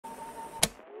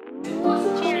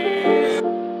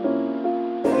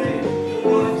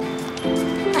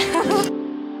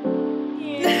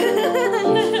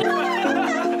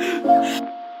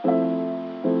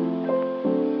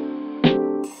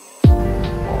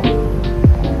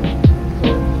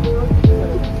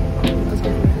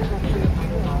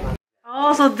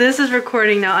Also, this is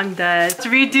recording now. I'm dead. Let's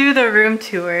redo the room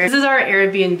tour. This is our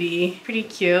Airbnb. Pretty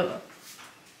cute.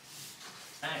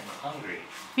 I'm hungry.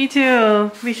 Me too.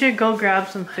 We should go grab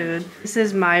some food. This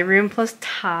is my room plus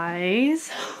Ty's.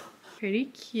 Pretty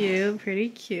cute, pretty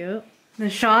cute.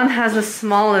 Then Sean has the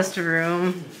smallest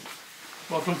room.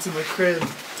 Welcome to my crib.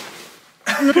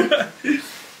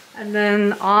 And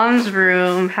then Om's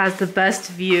room has the best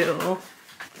view.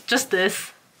 Just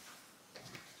this.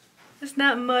 It's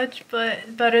not much,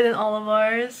 but better than all of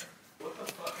ours. What the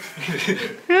fuck?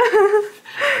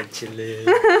 I'm chilling.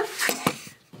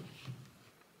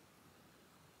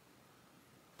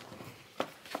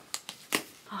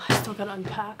 Oh, I still gotta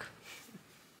unpack.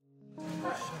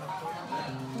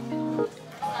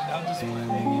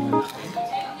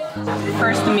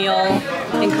 First meal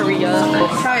in Korea.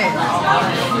 Try it.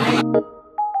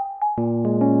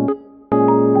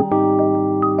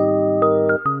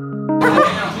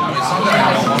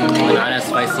 Not as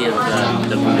spicy as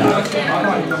the Buddha.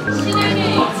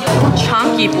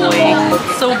 Chunky boy.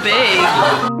 So big.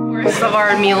 First of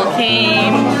our meal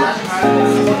came.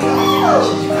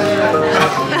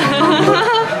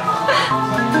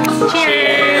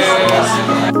 Cheers!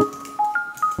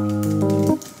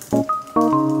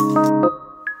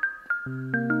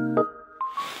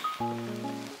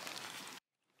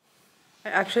 I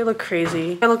actually look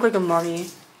crazy. I look like a mummy.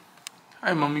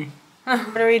 Hi, mommy.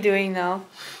 What are we doing now?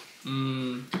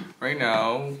 Right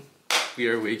now, we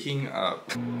are waking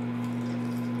up.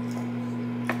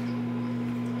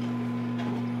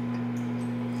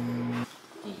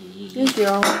 Thank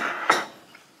you.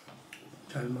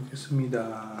 잘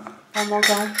먹겠습니다. I'll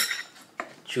먹어.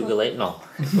 Chocolate? No.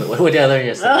 What did I learn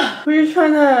yesterday? What are you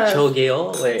trying to...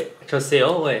 저기요? Wait.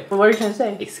 저세요? Wait. What are you trying to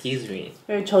say? Excuse me.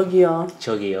 저기요.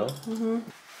 저기요?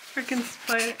 Freaking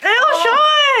spider. Ew,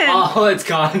 Sean! Oh, it's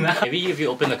gone now. Maybe if you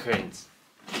open the curtains.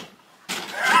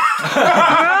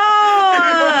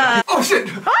 Oh shit!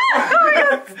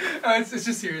 It's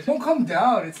just serious. Don't come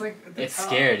down. It's like It's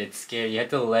scared. It's scared. You have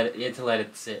to let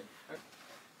it sit.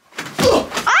 It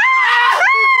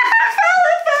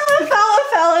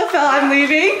fell. I'm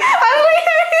leaving.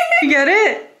 You get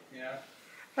it? Yeah.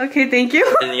 Okay, thank you.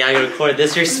 And you gotta record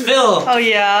this. Your spill. Oh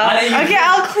yeah. Okay,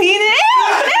 I'll clean it.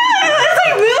 Ew, it's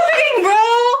like moving, bro.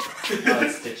 Oh,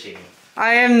 it's stitching.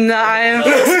 I am not.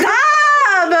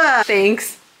 Stop.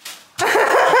 Thanks.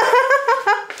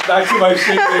 Back to my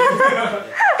shaking.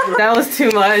 That was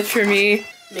too much for me.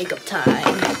 Makeup time.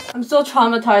 I'm still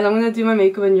traumatized. I'm gonna do my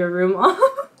makeup in your room.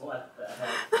 What the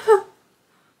heck?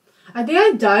 I think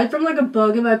I died from like a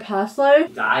bug in my past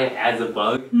life. Die as a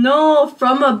bug? No,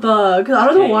 from a bug. Cause I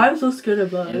don't know Okay. why I'm so scared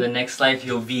of bugs. In the next life,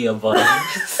 you'll be a bug.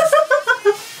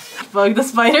 Bug the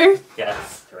spider?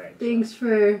 Yes, correct. Thanks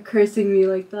for cursing me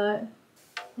like that.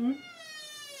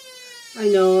 I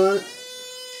know.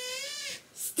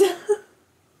 Stop!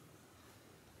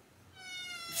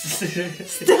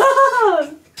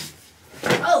 Stop!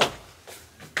 Oh!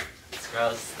 It's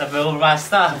gross. Step over my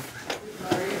stuff.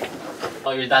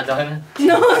 Oh, you're not done?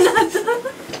 No, I'm not done.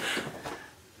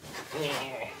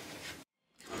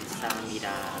 감사합니다.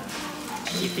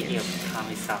 Keep thinking of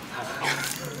kamisama.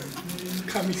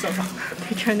 Kami-sama.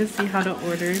 They're trying to see how to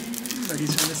order. No,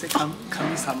 he's trying to say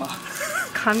Kami-sama.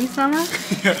 Kami-sama?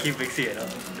 Keep mixing it up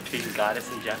between goddess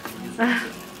and Japanese.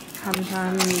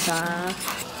 감사합니다.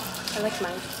 I like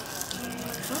mine.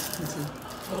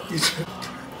 Oh, you should.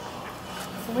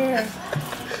 Where?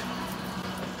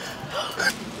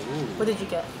 What did you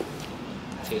get?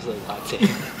 Tastes like latte.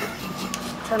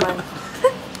 Try mine.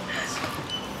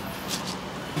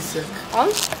 He's sick.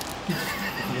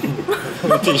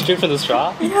 Did you drink from the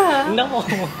straw? Yeah. No.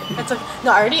 It's okay.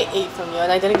 No, I already ate from you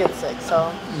and I didn't get sick,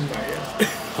 so.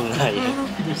 Not yet.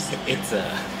 It's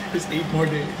There's 8 more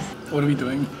days. What are we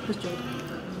doing?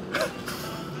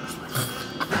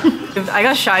 I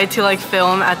got shy to like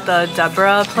film at the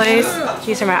Deborah place.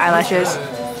 These are my eyelashes.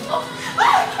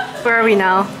 Where are we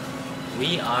now?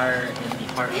 We are in the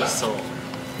heart of Seoul.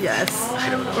 Yes. I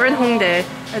don't know. We're in Hongdae.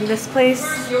 And this place,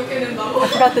 I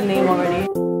forgot the name already.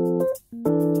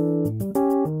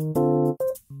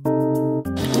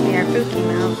 We are food came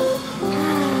out.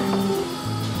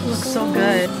 It looks so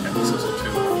good.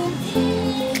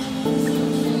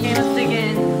 Okay, let's dig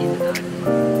in.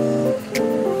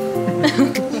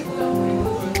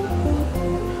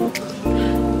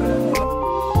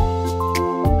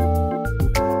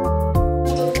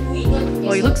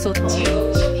 Oh, you look so tall.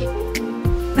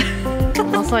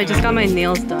 Also, I just got my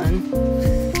nails done.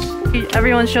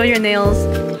 Everyone show your nails.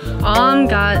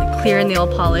 Got clear nail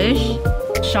polish.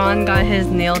 Sean got his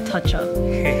nail touch-up.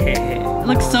 It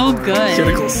looks so good.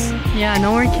 Cuticles. Yeah,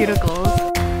 no more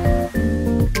cuticles.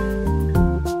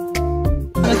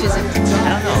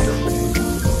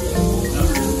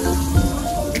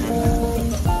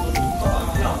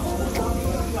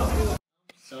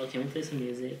 So can we play some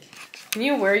music? Can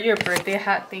you wear your birthday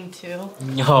hat thing too?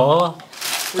 No.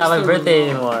 It's not my birthday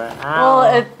anymore. Well,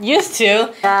 it used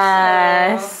to.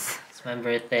 Yes. It's my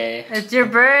birthday. It's your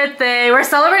birthday. We're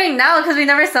celebrating now because we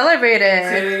never celebrated.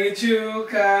 생일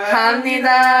축하합니다.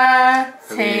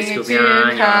 생일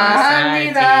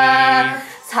축하합니다.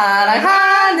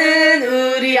 사랑하는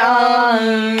우리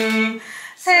어흥.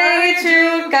 생일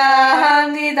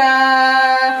축하합니다.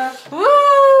 Woo!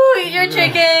 Eat your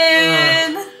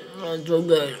chicken. So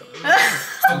good.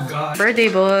 Oh god. Birthday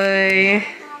boy.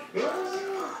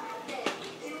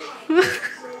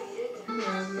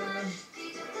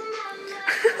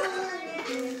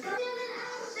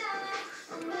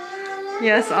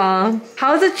 Yes,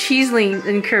 how's the cheeseling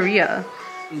in Korea?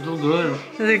 So good.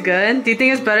 Is it good? Do you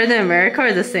think it's better than America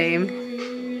or the same?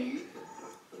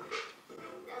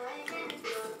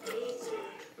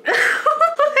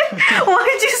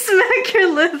 Why'd you smack your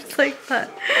lips like that?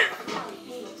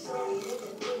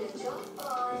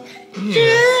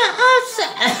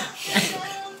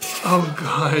 Oh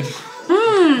god.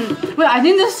 Wait, I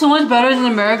think this is so much better than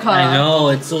America. I know,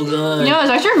 it's so good. Yeah,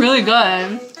 it's actually really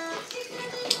good.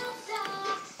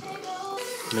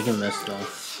 Make it mess though.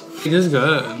 It is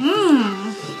good.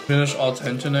 Finish all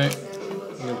 10 tonight?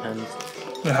 Depends.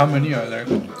 Wait, how many are there?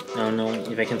 I don't know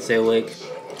if I can stay awake.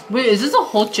 Wait, is this a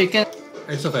whole chicken?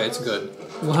 It's okay, it's good.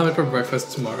 We'll have it for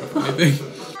breakfast tomorrow, I think.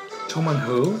 Choman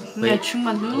who? Yeah,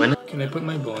 충만두. When? Can I put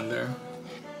my bowl in there?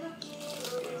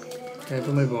 Can I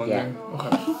put my bowl in Yeah. there?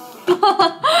 Okay.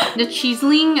 The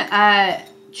cheeseling at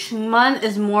Chungman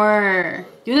is more.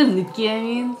 Do you know what 느끼해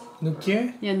means?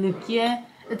 Nukie? Yeah, 느끼해.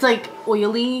 It's like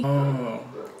oily. Oh.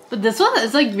 But this one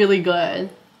is like really good.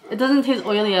 It doesn't taste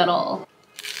oily at all.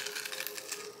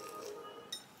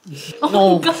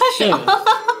 Oh my gosh. Shit.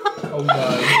 Oh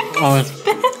god. Oh,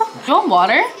 You want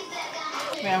water?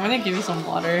 Wait, I'm gonna give you some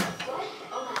water.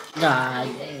 God.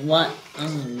 What? Oh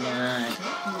my god.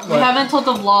 We haven't told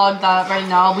the vlog that right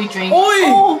now we drink. Oi!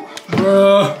 Oh!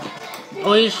 Bruh.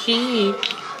 Oishi.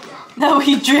 That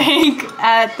we drink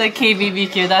at the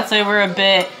KBBQ. That's why we're a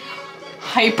bit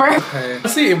hyper. Okay.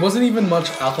 See, it wasn't even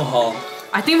much alcohol.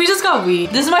 I think we just got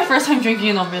weed. This is my first time drinking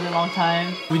in a really long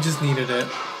time. We just needed it.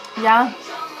 Yeah.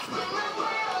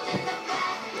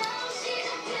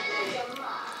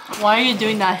 Why are you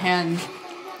doing that hand?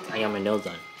 I got my nails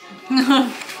done.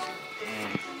 Let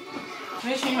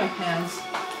me change my pants.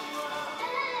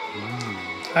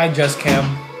 Hi, Jess Cam.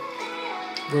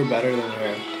 We're better than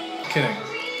her. Kidding.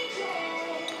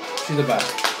 She's the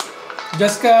best.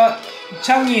 Jessica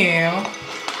Changyeo.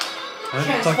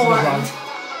 Talk to the vlog.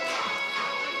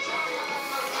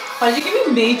 Why'd you give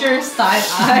me major side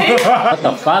eye? What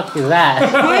the fuck is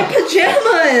that? My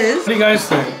pajamas! What do you guys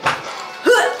think?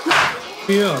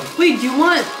 Yeah. Wait, do you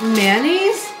want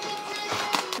mayonnaise?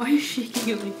 Why are you shaking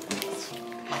it like that?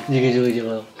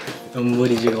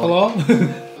 Hello?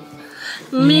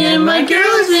 Me and my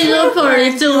girls, we go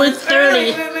party till it's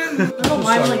 30. I don't know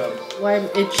why I'm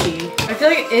itchy. I feel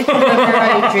like itchy whenever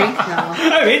I drink now.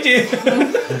 I'm itchy.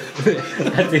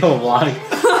 That's the whole vlog.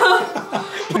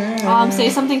 Say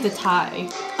something to Ty.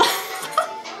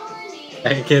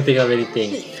 I can't think of anything.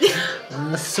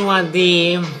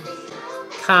 Swadi.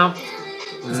 Kap.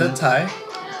 Is that Thai?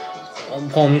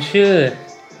 ผมชื่อ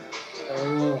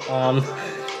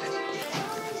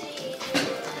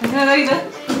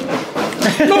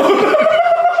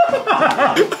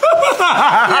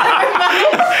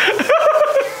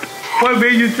What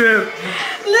made you trip?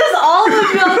 This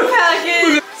Olive Young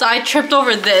package. So I tripped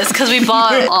over this because we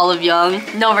bought Olive Young.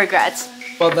 No regrets.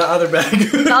 Well, the other bag.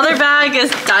 The other bag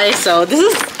is Daiso. This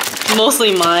is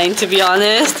mostly mine, to be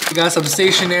honest. We got some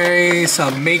stationery,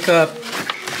 some makeup,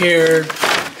 hair,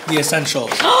 the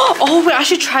essentials. Oh wait, I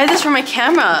should try this for my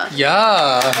camera.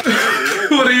 Yeah.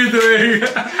 What are you doing?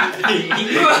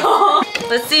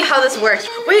 Let's see how this works.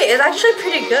 Wait, it's actually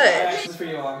pretty good. This is for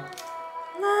you all.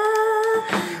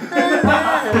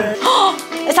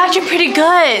 It's actually pretty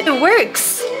good. It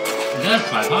works. Is that a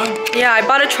tripod? Yeah, I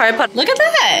bought a tripod. Look at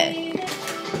that.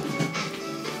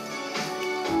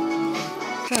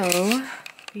 So,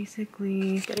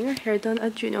 basically, getting our hair done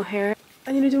at Juno Hair.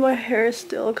 I need to do my hair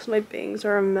still because my bangs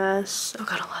are a mess. I've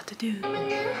got a lot to do.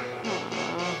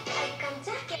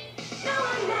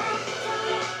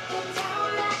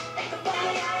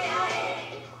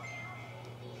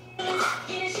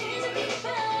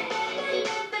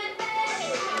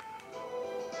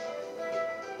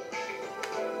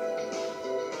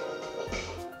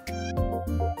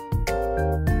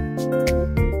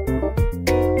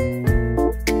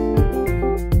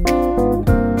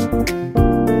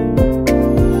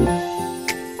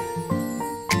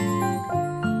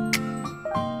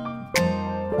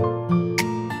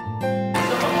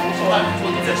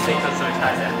 the steak customer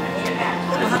tries it.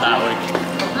 This is not working.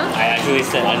 I actually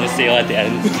said 안녕하세요 at the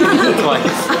end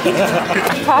twice.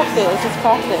 Practice, it's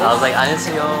practice. I was like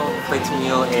안녕하세요, plate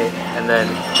meal, and then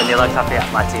vanilla cafe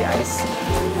latte ice.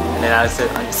 And then I said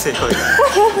안녕하세요.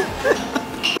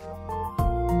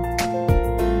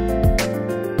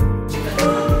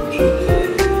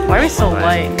 Why are we so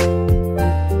white?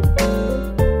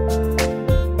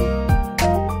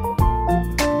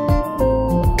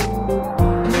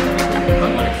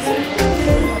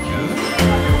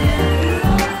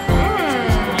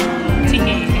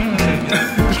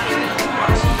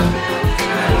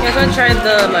 You guys want to try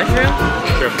the mushroom?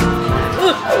 Sure.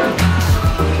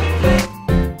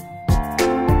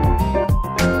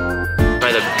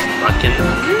 Try the bucket.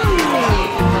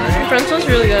 French toast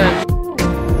really good.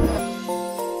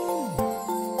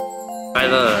 Try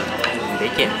the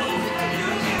bacon.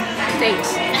 Thanks.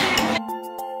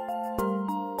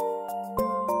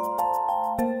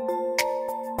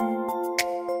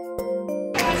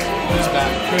 It's bad.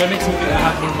 Korea makes me feel I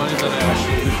have more money than I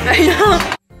actually do. I know.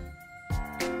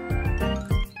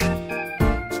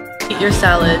 Eat your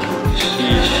salad.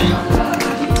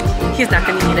 He's not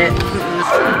gonna eat it.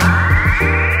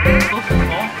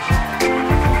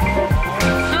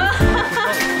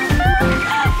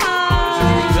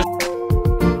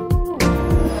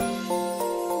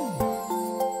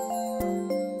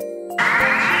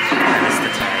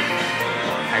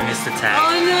 The tag. Oh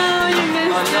no, you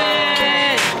missed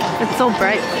it! It's so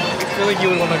bright. I feel like you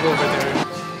would want to go over there.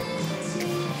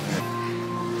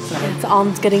 It's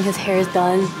Alm's getting his hair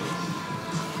done.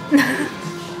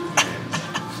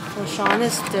 So Sean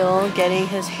is still getting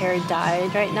his hair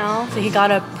dyed right now. So he got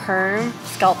a perm,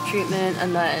 scalp treatment,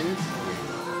 and then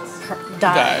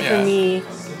dye. Dye, For yeah. me,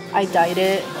 I dyed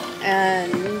it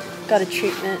and got a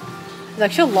treatment. It's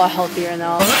actually a lot healthier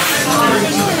now.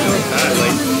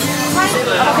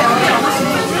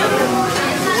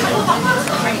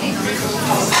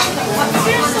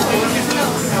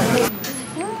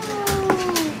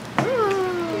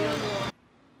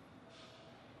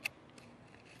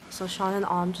 So Sean and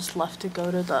Am just left to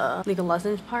go to the League of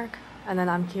Legends park, and then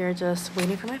I'm here just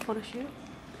waiting for my photo shoot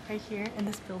right here in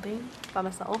this building by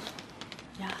myself.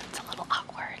 Yeah, it's a little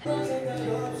awkward.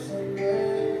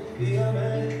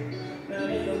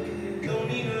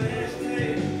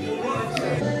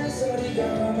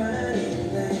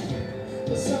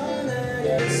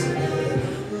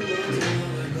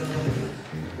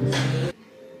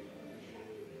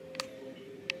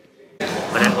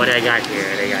 What I got here?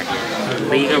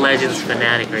 League of Legends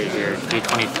fanatic right here.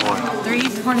 324.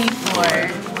 324.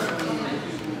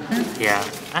 Yeah,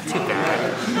 not too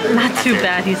bad. Not too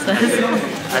bad, he says.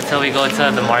 Until we go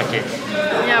to the market.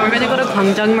 Yeah, we're gonna go to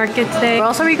Gwangjang Market today. Where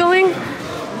else are we going?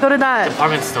 Go to that.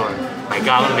 Department store. My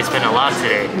God, I'm gonna be spending a lot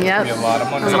today. Yep. A lot of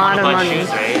money. A lot of money. Shoes,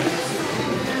 right?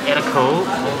 Get a coat.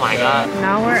 Oh my God.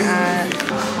 Now we're at a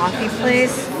coffee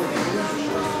place.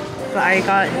 But I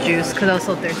got juice because I was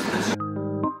so thirsty.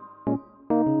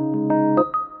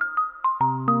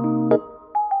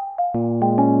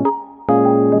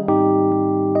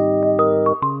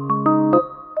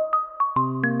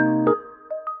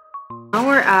 Now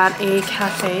we're at a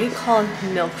cafe called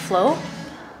Milk Flow.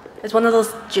 It's one of those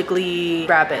jiggly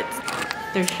rabbits.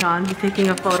 There's Sean, he's taking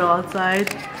a photo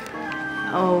outside.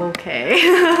 Okay.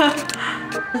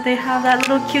 They have that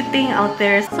little cute thing out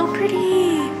there. It's so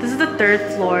pretty. This is the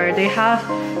 3rd floor. They have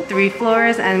 3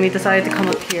 floors and we decided to come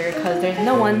up here because there's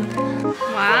no one.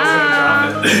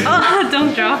 Wow. Oh,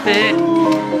 don't drop it.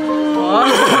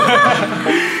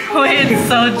 Wait, it's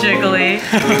so jiggly.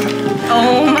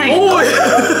 Oh my god.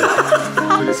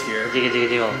 It is here. Jiggle, jiggle,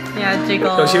 jiggle. Yeah,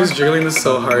 jiggle. So she was jiggling this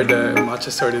so hard that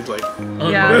Matcha started like.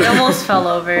 Yeah, it almost fell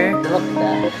over. Look at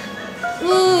that.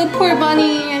 Ooh, poor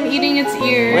bunny. I'm eating its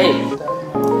ear. Wait.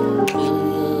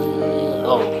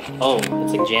 Oh,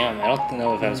 it's a jam. I don't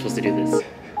know if I'm supposed to do this.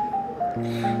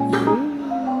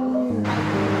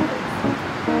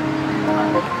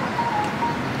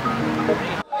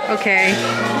 Okay,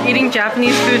 eating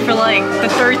Japanese food for like the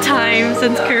 3rd time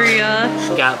since Korea.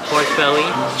 Got pork belly,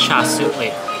 chasu.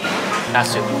 Wait,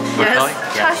 chasu. Pork belly?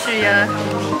 Yes, chashu, yeah.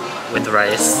 With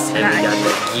rice. And we got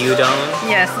the gyudon.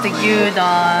 Yes, the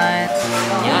gyudon.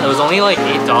 Yeah, it was only like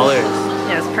 $8.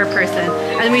 Yes, per person.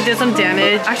 And we did some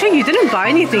damage. Actually, you didn't buy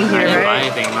anything here, I didn't buy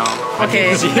right? anything, no.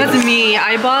 Okay, that's me.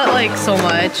 I bought like so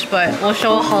much, but we'll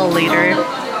show a haul later.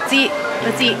 Let's eat.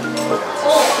 Let's eat.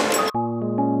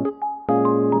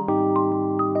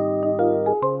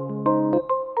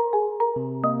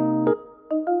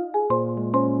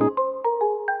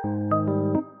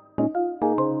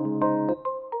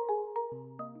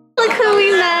 Look who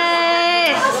we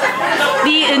met!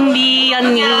 Mei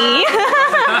Anima.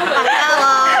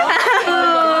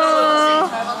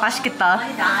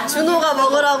 맛있겠다. 준호가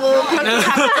먹으라고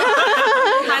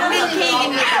당근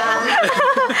케이크입니다.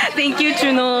 Thank you,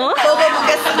 Juno.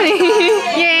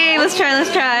 먹어보겠습니다. Yay, let's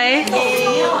try.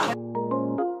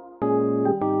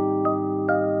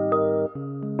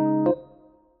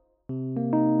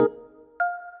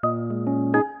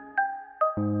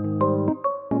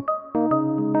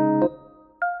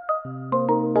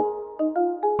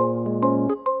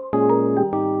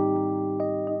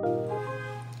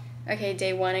 Okay,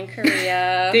 day 1 in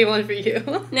Korea. Day 1 for you.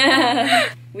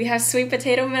 We have sweet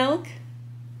potato milk.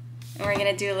 And we're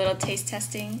gonna do a little taste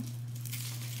testing.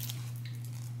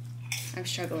 I'm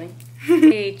struggling.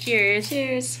 Hey, cheers.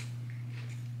 Cheers.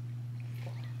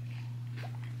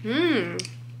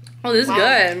 Oh, this is Wow.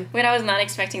 good. Wait, I was not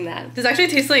expecting that. This actually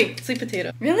tastes like sweet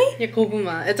potato. Really? Yeah,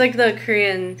 goguma. It's like the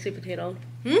Korean sweet potato.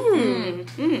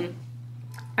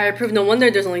 I approve. No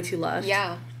wonder there's only 2 left.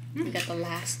 Yeah. We got the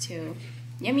last 2.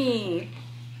 Yummy.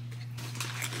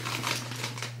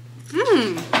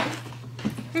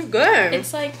 It's good.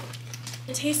 It's like,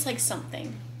 it tastes like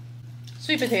something.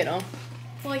 Sweet potato.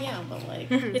 Well, yeah, but like,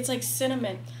 it's like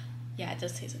cinnamon. Yeah, it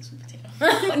does taste like sweet potato.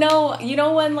 No, you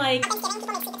know when like...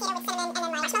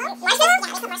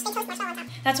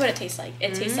 That's what it tastes like.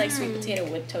 It tastes like sweet potato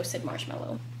with toasted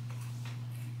marshmallow.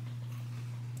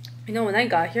 I know, when I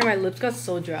got here, my lips got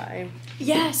so dry.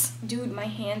 Yes! Dude, my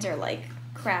hands are like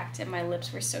cracked and my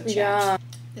lips were so chapped. Yeah.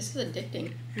 This is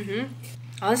addicting.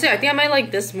 Honestly, I think I might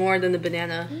like this more than the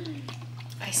banana.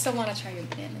 I still want to try your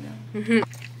banana though.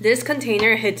 This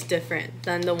container hits different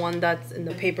than the one that's in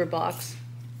the paper box.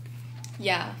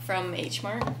 Yeah, from H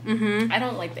Mart. I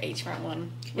don't like the H Mart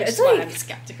one, which it's is why like- I'm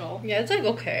skeptical. Yeah, it's like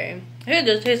okay. I think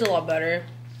it does taste a lot better.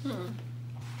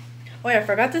 Oh yeah, I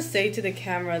forgot to say to the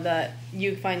camera that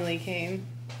you finally came.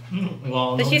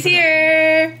 Well, But she's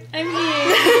here! I'm here.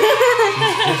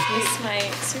 This is my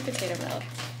sweet potato milk.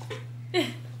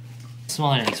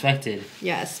 Smaller than expected.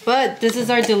 Yes, but this is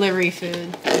our delivery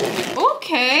food.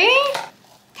 Okay!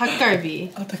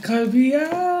 닭갈비. 닭갈비야.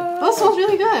 That smells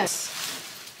really good.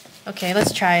 Okay,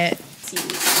 let's try it.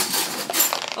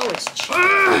 Oh, it's cheap.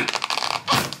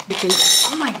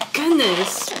 Oh my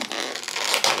goodness!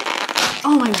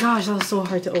 Oh my gosh, that was so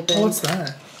hard to open. Oh, what's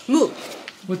that? Move!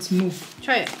 What's move?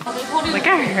 Try it. Look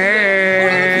at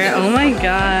her! Oh my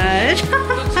gosh!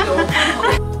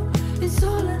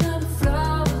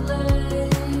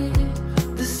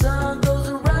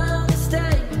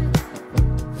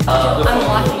 I'm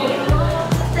walking it.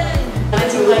 I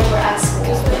do like we're at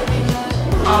school.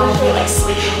 We're like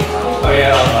sleeping. Oh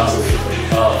yeah,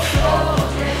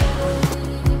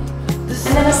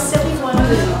 And then a silly one.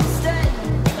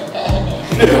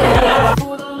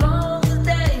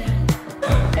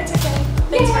 It's okay.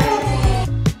 Thanks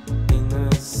for In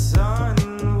the sun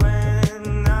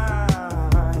when I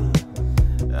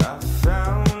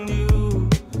found you,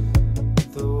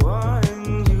 the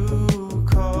one you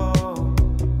call.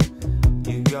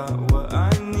 You got what I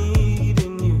need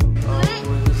in you.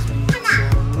 Always be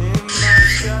turning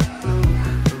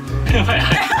my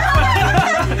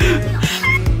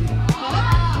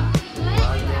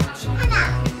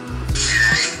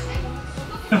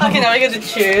Okay, now we get to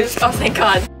choose. Oh, thank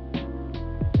God.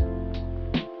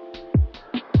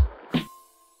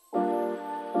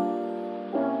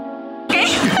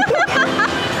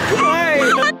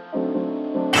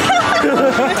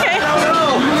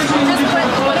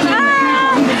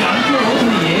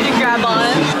 Grab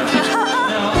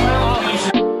on.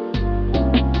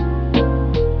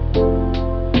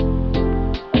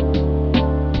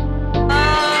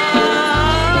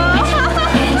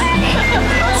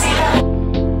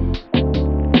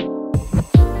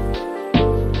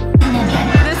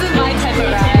 This is my type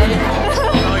of ride.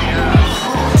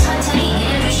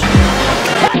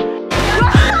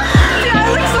 Dude, I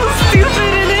look so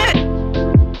stupid in it.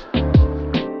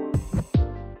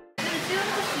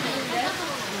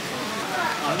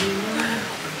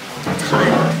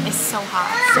 It's so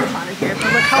hot. So hot in here,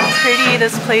 but look how pretty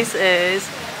this place is.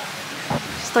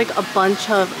 Just like a bunch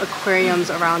of aquariums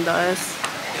around us.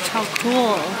 How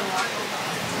cool.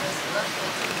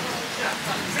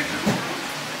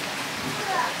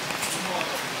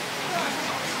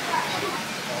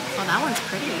 Oh, that one's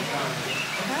pretty.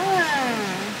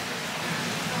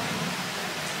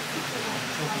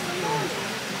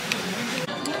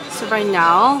 So right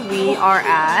now we are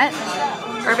at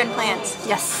Urban plants.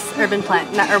 yes, Urban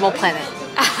Plant, not Herbal Planet.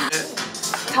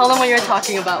 Tell them what you're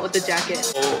talking about with the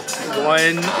jacket.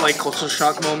 One like cultural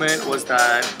shock moment was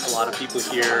that a lot of people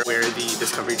here wear the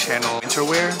Discovery Channel winter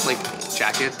wear, like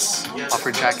jackets,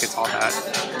 puffer jackets, all that.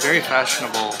 Very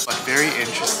fashionable, but very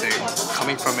interesting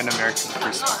coming from an American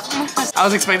perspective. I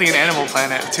was expecting an Animal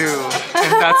Planet too,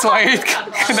 and that's why it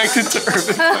connected to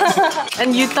Urban Planet.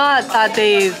 And you thought that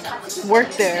they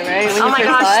worked there, right? When Oh you my first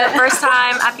gosh, saw the it? first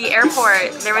time at the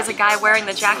airport, there was a guy wearing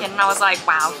the jacket and I was like,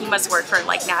 wow, he must work for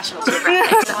like National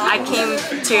Geographic. I came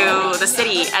to the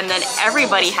city and then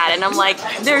everybody had it and I'm like,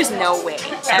 there's no way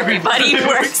everybody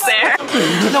works there.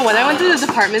 No, when I went to the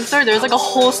department store, there was like a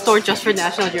whole store just for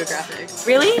National Geographic.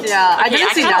 Really? Yeah, I Okay,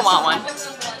 didn't see I kind of National. want one.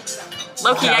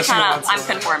 Low-key, I'm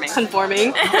conforming.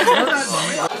 Conforming.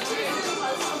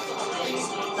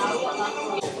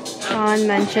 Sean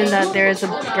mentioned that there is a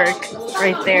Burke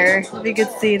right there. If you could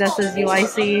see, that says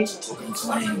UIC.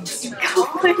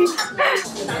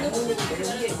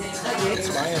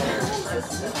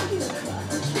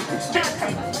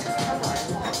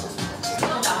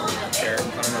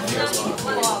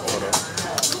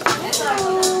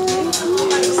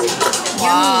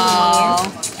 Wow.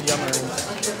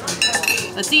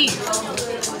 Let's eat.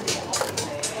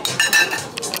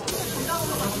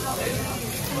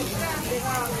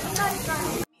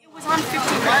 It was on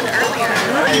 51 earlier.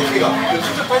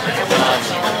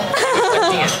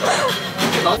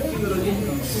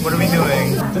 What are we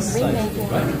doing?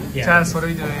 Janice, what are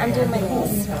we doing? I'm doing my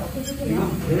nails.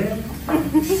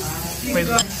 Wait.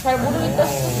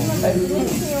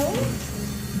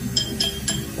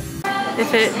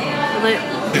 If it lit.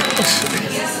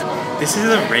 This is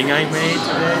the ring I made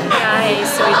today.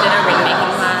 Guys, so we did a ring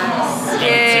making class.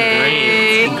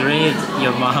 Yay! Great,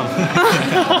 your mom.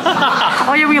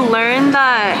 Oh yeah, we learned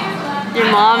that your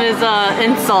mom is an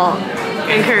insult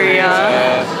in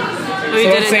Korea. We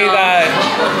Don't didn't say know. that.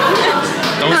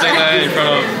 Don't say that in front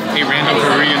of a random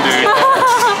Korean dude.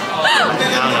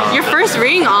 Your first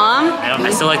ring,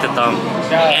 I still like the thumb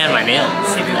and my nails.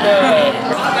 We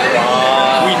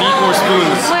need more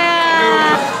spoons. Well,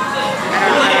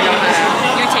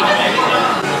 You take it.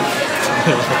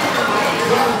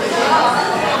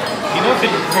 You know,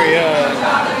 in Korea,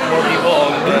 more people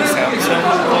own the Samsung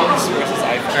phones versus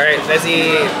iPhone. All right, let's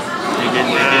eat.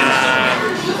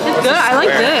 it's good. I like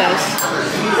this.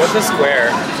 What's the square?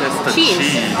 Just the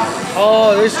Cheese.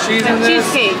 Oh, there's cheese in this.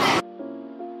 Cheesecake.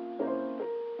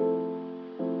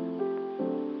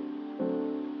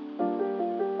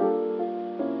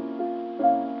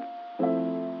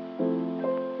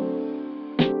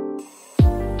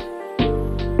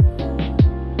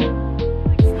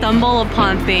 Stumble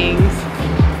upon things.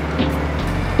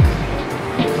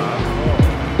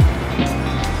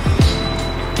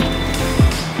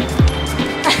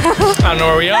 I don't know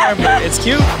where we are, but it's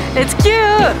cute. It's cute.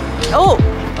 Oh,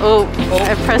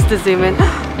 I pressed the zoom in.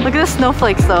 Look at the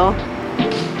snowflakes though.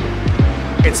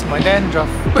 It's my dandruff.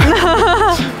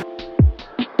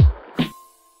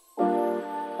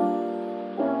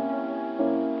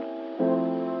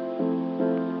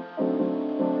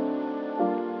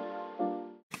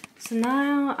 So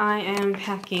now I am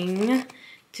packing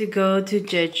to go to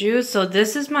Jeju. So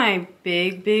this is my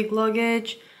big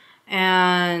luggage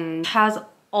and has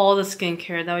all the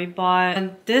skincare that we bought.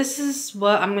 And this is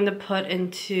what I'm gonna put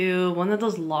into one of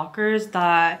those lockers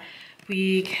that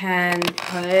we can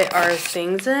put our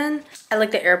things in. At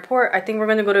like the airport, I think we're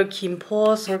gonna go to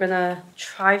Gimpo, so we're gonna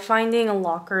try finding a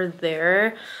locker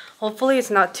there. Hopefully it's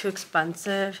not too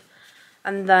expensive.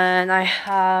 And then I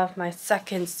have my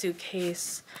second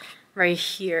suitcase right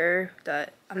here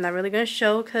that I'm not really gonna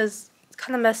show because it's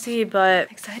kind of messy, but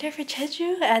I'm excited for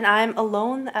Jeju. And I'm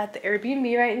alone at the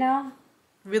Airbnb right now.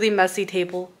 Really messy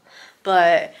table,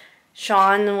 but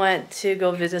Sean went to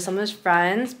go visit some of his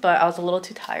friends, but I was a little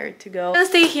too tired to go. I'm gonna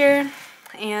stay here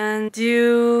and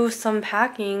do some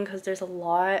packing because there's a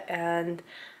lot and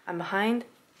I'm behind.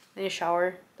 I need a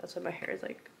shower. That's what my hair is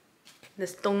like.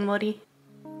 This 똥머리.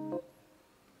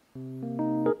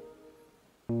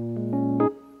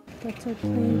 That's our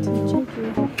plane to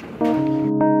Jeju.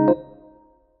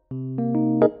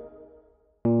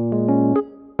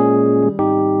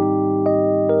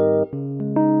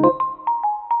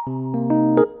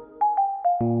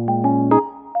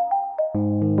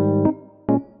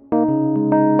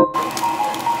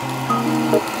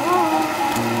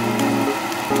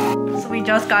 So we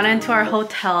just got into our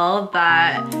hotel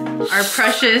that our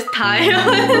precious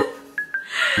Taeyeon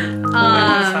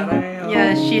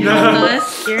yeah, she helped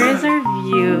us. Here is our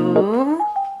view.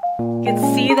 You can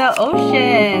see the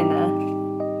ocean.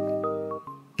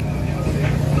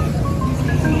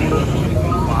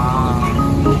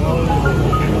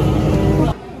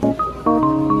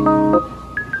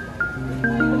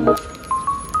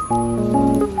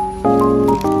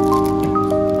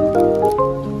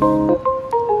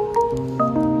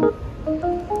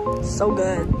 so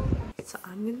good. So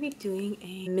I'm gonna be doing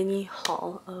a mini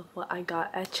haul of what I got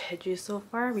at Jeju so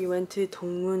far. We went to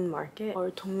Dongmun Market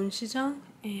or Dongmun Sijang,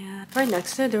 and right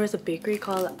next to it there was a bakery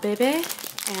called Bebe.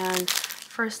 And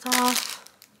first off,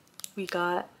 we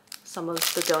got some of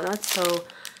the donuts. So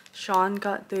Sean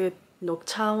got the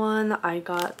녹차 one, I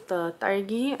got the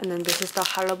딸기, and then this is the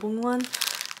halabong one.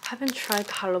 Haven't tried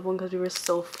the halabong because we were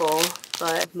so full,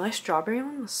 but my strawberry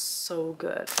one was so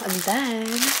good. And then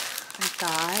I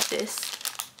got this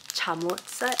잠옷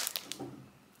set.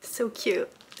 So cute.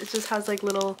 It just has like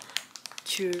little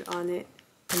줄 on it.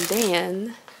 And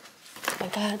then I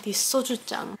got these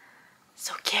soju장.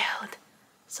 So cute.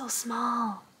 So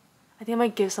small. I think I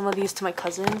might give some of these to my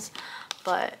cousins,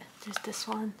 but there's this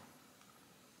one.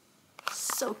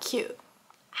 So cute.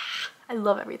 I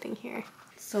love everything here.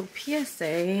 So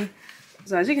PSA.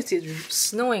 So as you can see, it's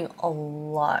snowing a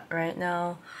lot right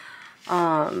now.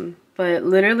 But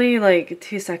literally like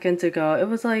 2 seconds ago, it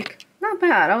was like not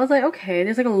bad. I was like, okay,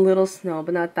 there's like a little snow,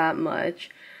 but not that much.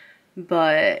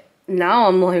 But now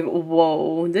I'm like,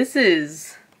 whoa, this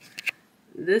is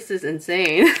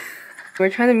insane. We're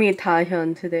trying to meet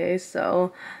Taehyun today,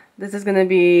 so this is gonna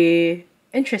be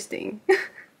interesting.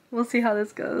 We'll see how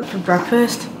this goes. For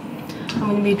breakfast, I'm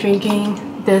gonna be drinking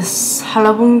this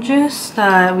halabong juice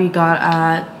that we got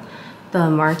at the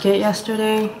market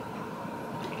yesterday.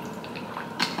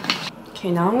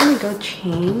 Okay, now I'm gonna go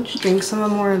change, drink some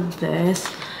more of this,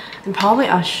 and probably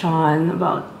ask Sean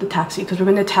about the taxi because we're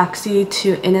gonna taxi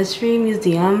to Innisfree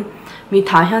Museum, meet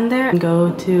Taehyun there, and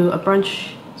go to a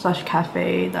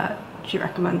brunch/cafe that she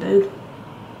recommended.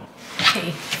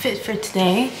 Okay, fit for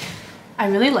today. I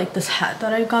really like this hat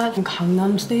that I got from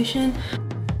Gangnam Station.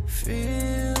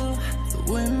 You're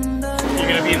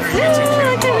gonna be in her YouTube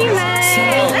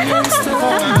channel. Look at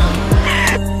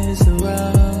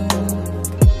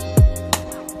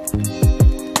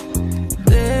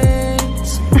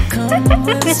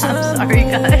I'm sorry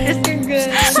guys. You're good.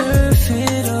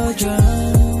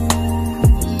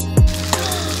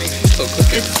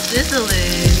 It's sizzling.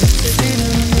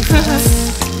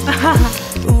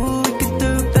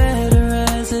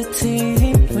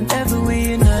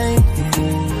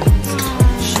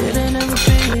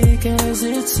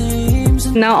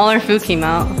 Now all our food came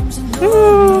out.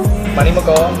 많이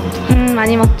먹어.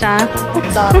 많이 먹자.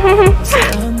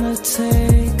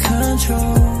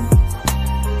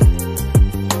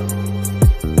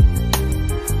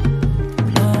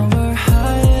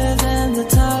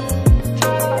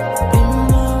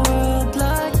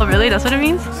 Oh really? That's what it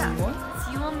means? Yeah.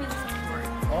 Do you want me to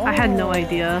support? I had no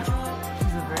idea.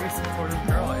 She's a very supportive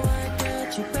girl.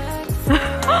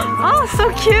 Oh, so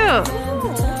cute!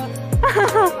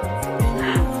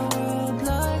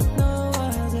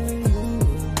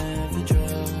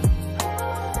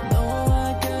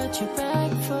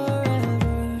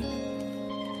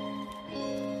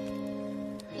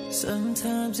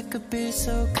 Sometimes it could be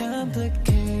so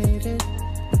complicated.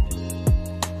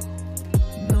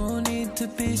 No need to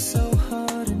be so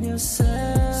hard on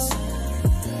yourself.